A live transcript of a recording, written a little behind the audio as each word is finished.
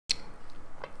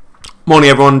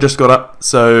Morning everyone, just got up.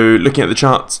 So looking at the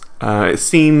charts, it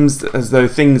seems as though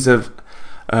things have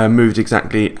moved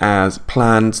exactly as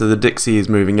planned. So the Dixie is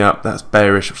moving up, that's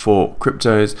bearish for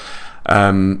cryptos.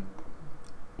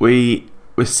 We're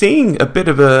seeing a bit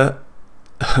of a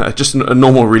just a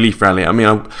normal relief rally. I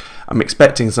mean, I'm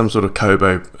expecting some sort of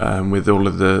Kobo with all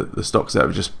of the stocks that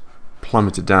have just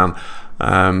plummeted down.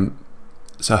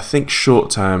 So I think short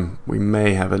term we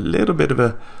may have a little bit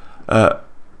of a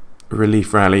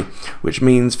relief rally, which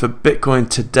means for Bitcoin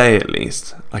today at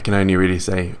least, I can only really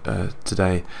say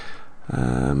today,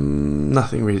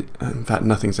 nothing really, in fact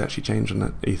nothing's actually changed on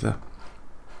that Ether.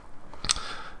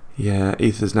 Yeah,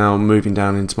 Ether's now moving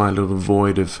down into my little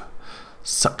void of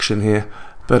suction here.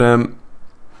 But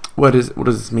what does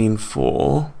this mean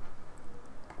for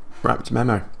wrapped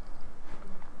memo?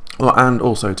 Well, and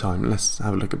also time. Let's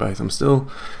have a look at both. I'm still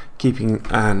keeping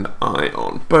an eye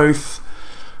on both.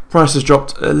 Price has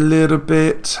dropped a little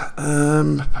bit.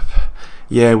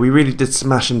 Yeah, we really did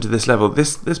smash into this level.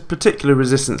 This particular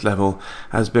resistance level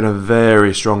has been a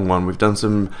very strong one. We've done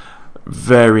some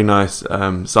very nice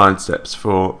side steps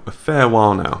for a fair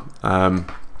while now.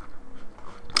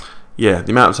 Yeah,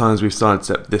 the amount of times we've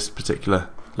sidestepped this particular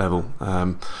level.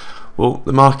 Well,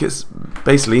 the market's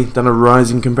basically done a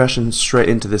rising compression straight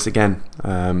into this again.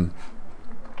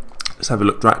 Let's have a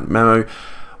look at memo.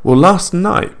 Well, last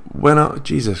night went up.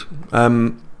 Jesus,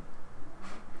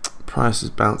 price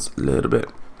has bounced a little bit.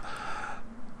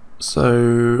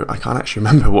 So I can't actually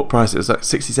remember what price it was. Like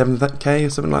 67k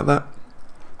or something like that.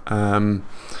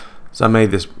 So I made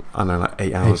this, I don't know, like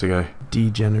 8 hours ago.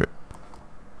 Degenerate.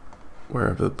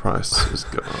 Wherever the price has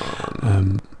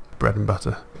gone. Bread and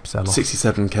butter. Sell off.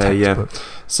 67k, yeah.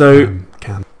 So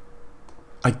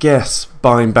I guess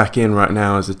buying back in right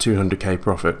now is a 200k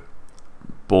profit.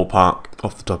 Ballpark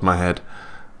off the top of my head,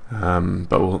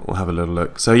 but we'll have a little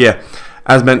look. So yeah,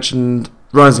 as mentioned,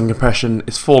 rising compression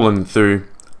is fallen through.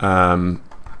 Again,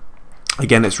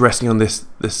 it's resting on this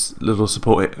little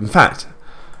support. In fact,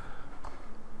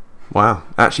 wow,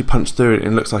 actually punched through it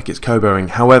and looks like it's Koboing.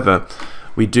 However,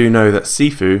 we do know that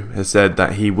Sifu has said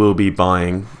that he will be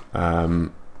buying. If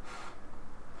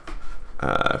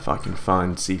I can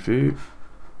find Sifu,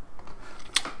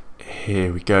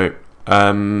 here we go.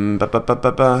 So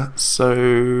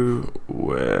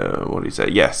what did he say?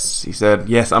 Yes, he said,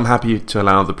 yes, I'm happy to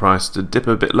allow the price to dip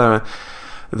a bit lower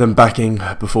than backing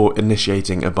before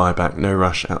initiating a buyback. No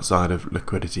rush outside of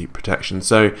liquidity protection.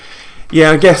 So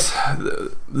yeah, I guess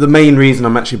the main reason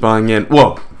I'm actually buying in,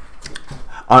 well,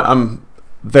 I'm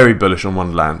very bullish on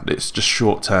Wonderland. It's just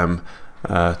short term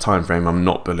time frame. I'm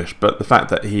not bullish, but the fact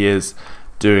that they are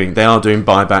doing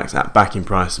buybacks at backing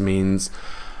price means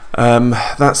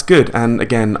that's good. And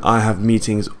again, I have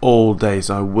meetings all day,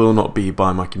 so I will not be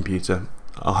by my computer.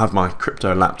 I'll have my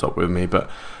crypto laptop with me, but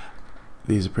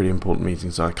these are pretty important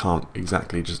meetings, so I can't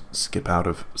exactly just skip out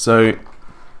of. So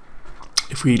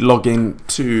if we log in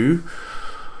to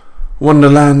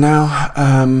Wonderland now,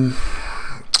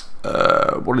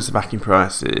 what is the backing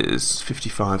price? Is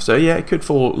 55. So yeah, it could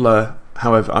fall lower.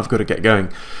 However, I've got to get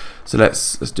going. So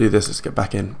let's do this. Let's get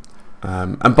back in.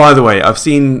 And by the way, I've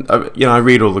seen, I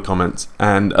read all the comments,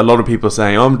 and a lot of people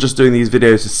saying, oh, I'm just doing these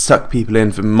videos to suck people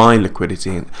in for my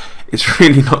liquidity, and it's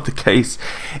really not the case.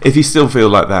 If you still feel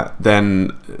like that,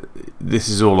 then this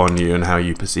is all on you and how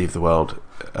you perceive the world.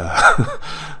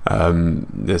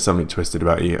 There's something twisted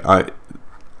about you.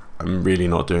 I'm really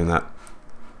not doing that.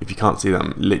 If you can't see that,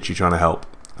 I'm literally trying to help.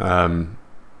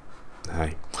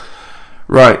 Hey.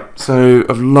 Right, so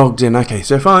I've logged in. Okay,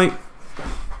 so if I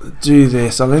do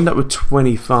this, I'll end up with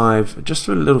 25, just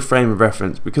for a little frame of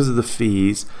reference, because of the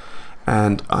fees,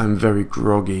 and I'm very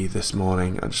groggy this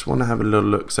morning. I just want to have a little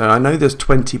look. So I know there's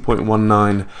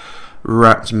 20.19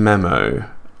 wrapped memo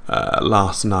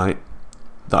last night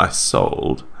that I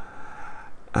sold,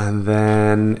 and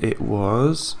then it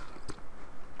was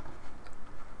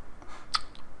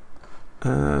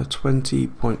 20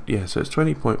 point, yeah, so it's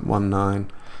 20.19.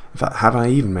 In fact, have I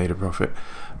even made a profit?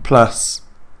 Plus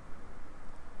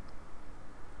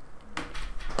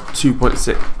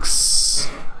 2.6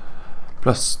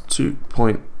 plus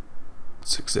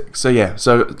 2.66. So yeah,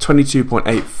 so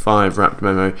 22.85 wrapped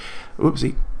memo.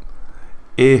 Whoopsie.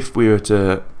 If we were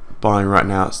to buy right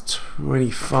now, it's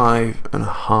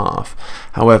 25.5.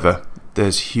 However,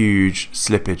 there's huge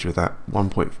slippage with that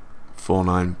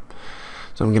 1.49.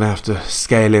 So I'm going to have to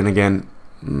scale in again.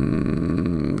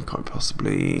 Quite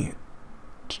possibly,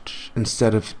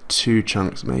 instead of 2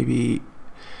 chunks, maybe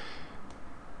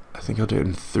I think I'll do it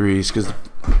in 3s, because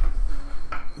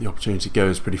the opportunity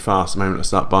goes pretty fast the moment I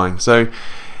start buying. So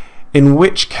In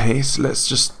which case, let's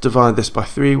just divide this by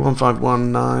 3.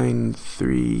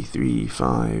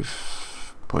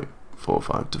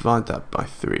 1519335.45. Divide that by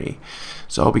 3.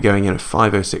 So I'll be going in at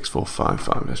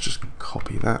 506455. Let's just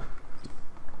copy that.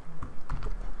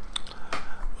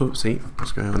 Oopsie,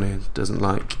 what's going on here? Doesn't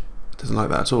like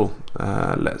that at all.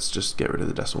 Let's just get rid of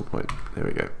the decimal point. There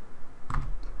we go.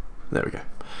 There we go.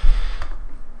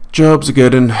 Jobs are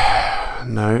good, and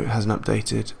no, it hasn't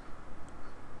updated.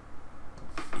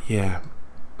 Yeah,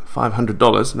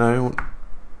 $500. No, I want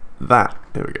that.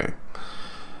 There we go.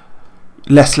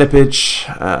 Less slippage.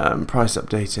 Price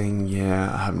updating.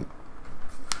 Yeah, I haven't.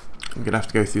 I'm gonna have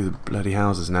to go through the bloody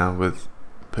houses now with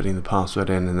putting the password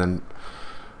in, and then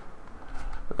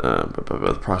but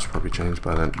the price will probably change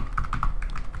by then.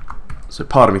 So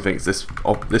part of me thinks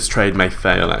this trade may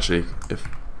fail actually.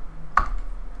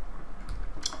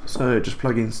 So just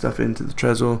plugging stuff into the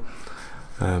Trezor.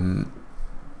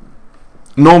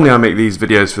 Normally I make these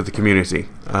videos for the community,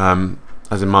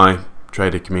 as in my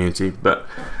trader community, but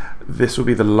this will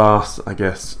be the last, I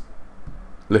guess,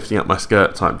 lifting up my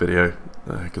skirt type video,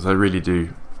 because I really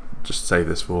do just save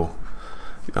this for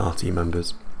the RT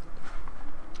members.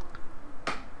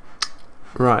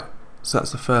 Right, so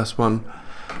that's the first one.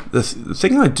 The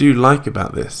thing I do like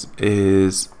about this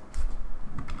is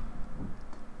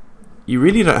you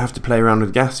really don't have to play around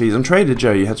with gas fees. On Trader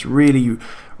Joe, you had to really,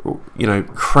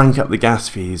 crank up the gas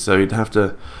fees. So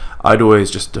I'd always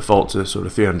just default to sort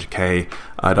of 300k.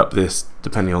 I'd up this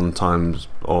depending on times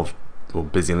of or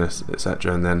busyness,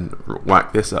 etc., and then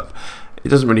whack this up. It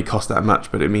doesn't really cost that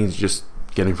much, but it means just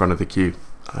get in front of the queue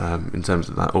in terms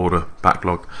of that order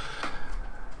backlog.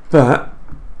 But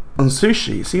on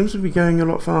sushi, it seems to be going a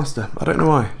lot faster. I don't know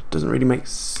why. It doesn't really make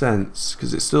sense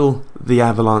because it's still the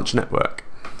Avalanche network.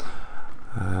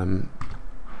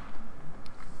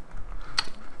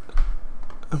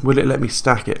 Will it let me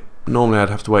stack it? Normally I'd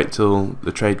have to wait till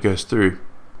the trade goes through.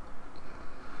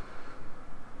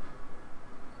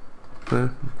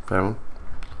 Fair one.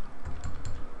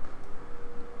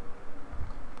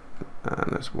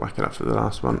 And let's whack it up for the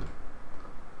last one.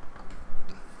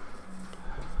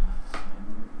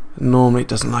 Normally it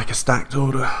doesn't like a stacked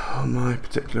order on my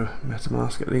particular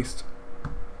MetaMask, at least.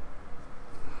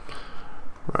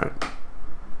 Right.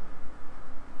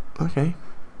 Okay.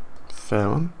 Fair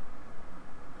one.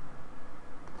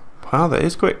 Wow, that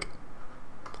is quick.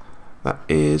 That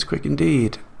is quick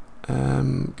indeed.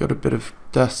 Got a bit of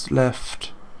dust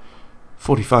left.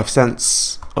 45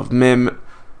 cents of MIM.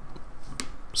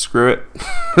 Screw it.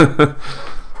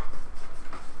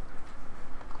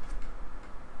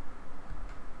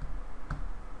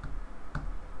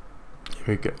 Here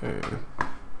we go.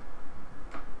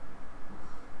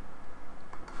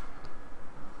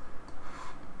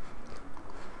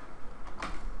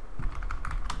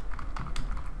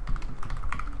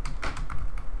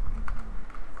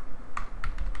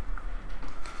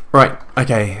 Right,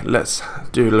 okay, let's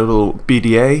do a little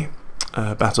BDA,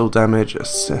 battle damage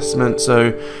assessment.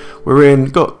 So we're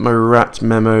got my rat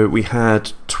memo. We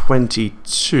had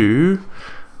 22,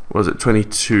 what was it,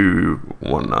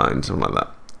 2219, something like that.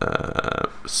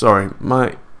 Sorry,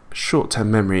 my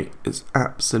short-term memory is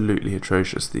absolutely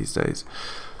atrocious these days.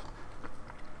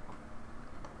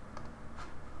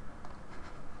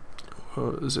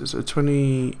 What is it? So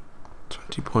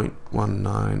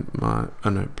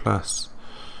 20.19, plus.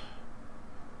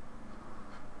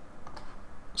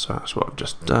 So that's what I've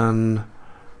just done.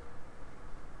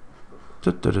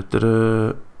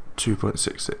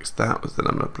 2.66. That was the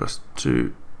number, plus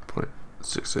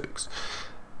 2.66.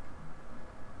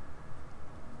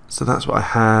 So that's what I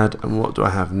had, and what do I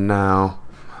have now?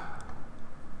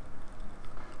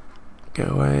 Go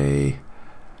away.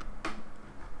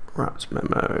 Wrapped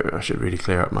memo. I should really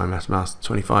clear up my MetaMask.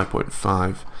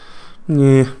 25.5.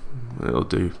 Yeah, it'll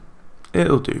do.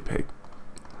 It'll do, pig.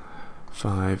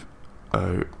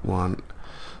 501.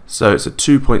 So it's a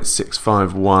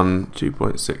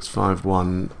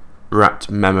 2.651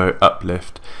 wrapped memo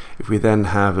uplift. If we then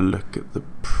have a look at the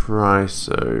price,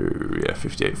 so yeah,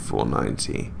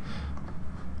 58,490.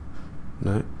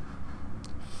 No,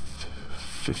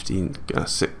 15.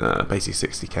 Basically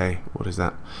 60k. What is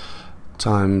that?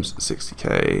 Times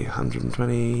 60k,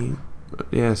 120.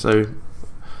 Yeah, so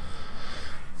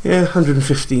yeah,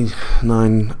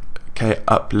 159k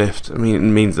uplift. I mean, it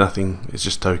means nothing. It's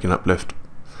just token uplift.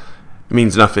 It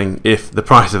means nothing if the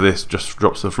price of this just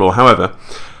drops to the floor. However,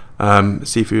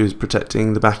 Sifu is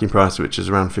protecting the backing price, which is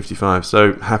around 55.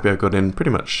 So happy I got in pretty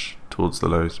much towards the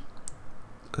lows,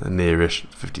 nearish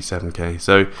 57k.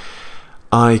 So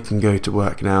I can go to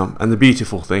work now. And the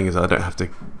beautiful thing is I don't have to,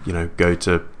 go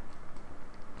to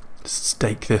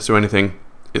stake this or anything.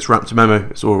 it's wrapped to memo.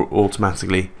 It's all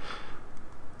automatically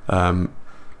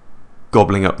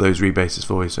gobbling up those rebases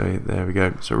for you. So there we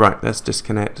go. So right, let's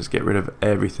disconnect. Let's get rid of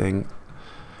everything.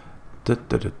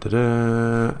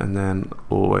 And then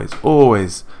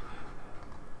always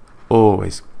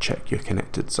check your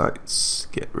connected sites.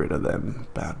 Get rid of them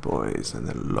bad boys and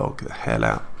then log the hell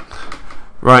out.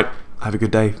 Right, have a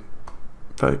good day.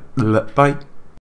 Bye.